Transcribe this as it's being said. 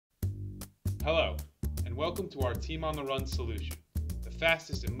Hello, and welcome to our Team on the Run solution, the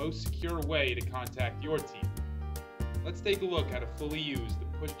fastest and most secure way to contact your team. Let's take a look at how to fully use the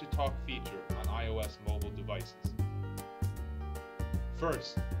push-to-talk feature on iOS mobile devices.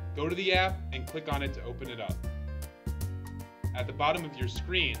 First, go to the app and click on it to open it up. At the bottom of your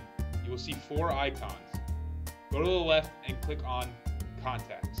screen, you will see 4 icons. Go to the left and click on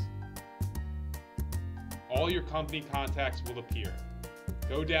Contacts. All your company contacts will appear.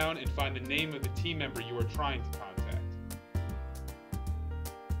 Go down and find the name of the team member you are trying to contact.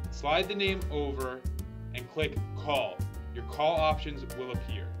 Slide the name over and click Call. Your call options will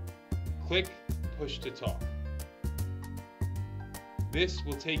appear. Click Push to Talk. This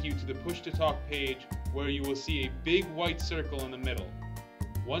will take you to the Push to Talk page where you will see a big white circle in the middle.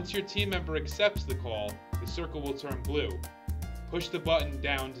 Once your team member accepts the call, the circle will turn blue. Push the button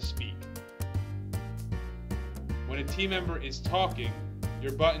down to speak. When a team member is talking,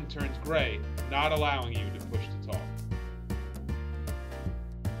 your button turns gray, not allowing you to push to talk.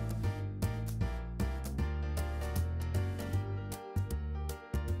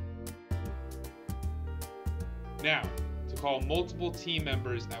 Now, to call multiple team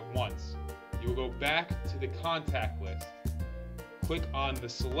members at once, you will go back to the contact list, click on the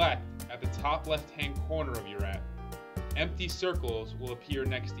Select at the top left-hand corner of your app. Empty circles will appear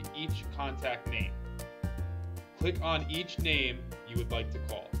next to each contact name. Click on each name you would like to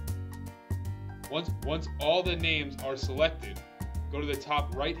call. Once all the names are selected, go to the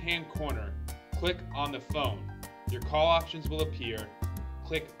top right-hand corner, click on the phone. Your call options will appear.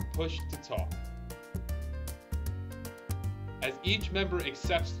 Click Push to Talk. As each member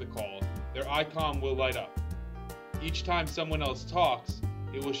accepts the call, their icon will light up. Each time someone else talks,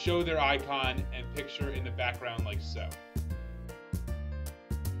 it will show their icon and picture in the background like so.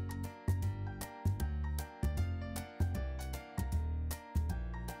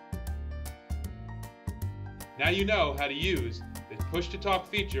 Now you know how to use the push-to-talk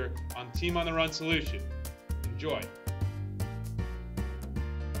feature on Team on the Run solution. Enjoy!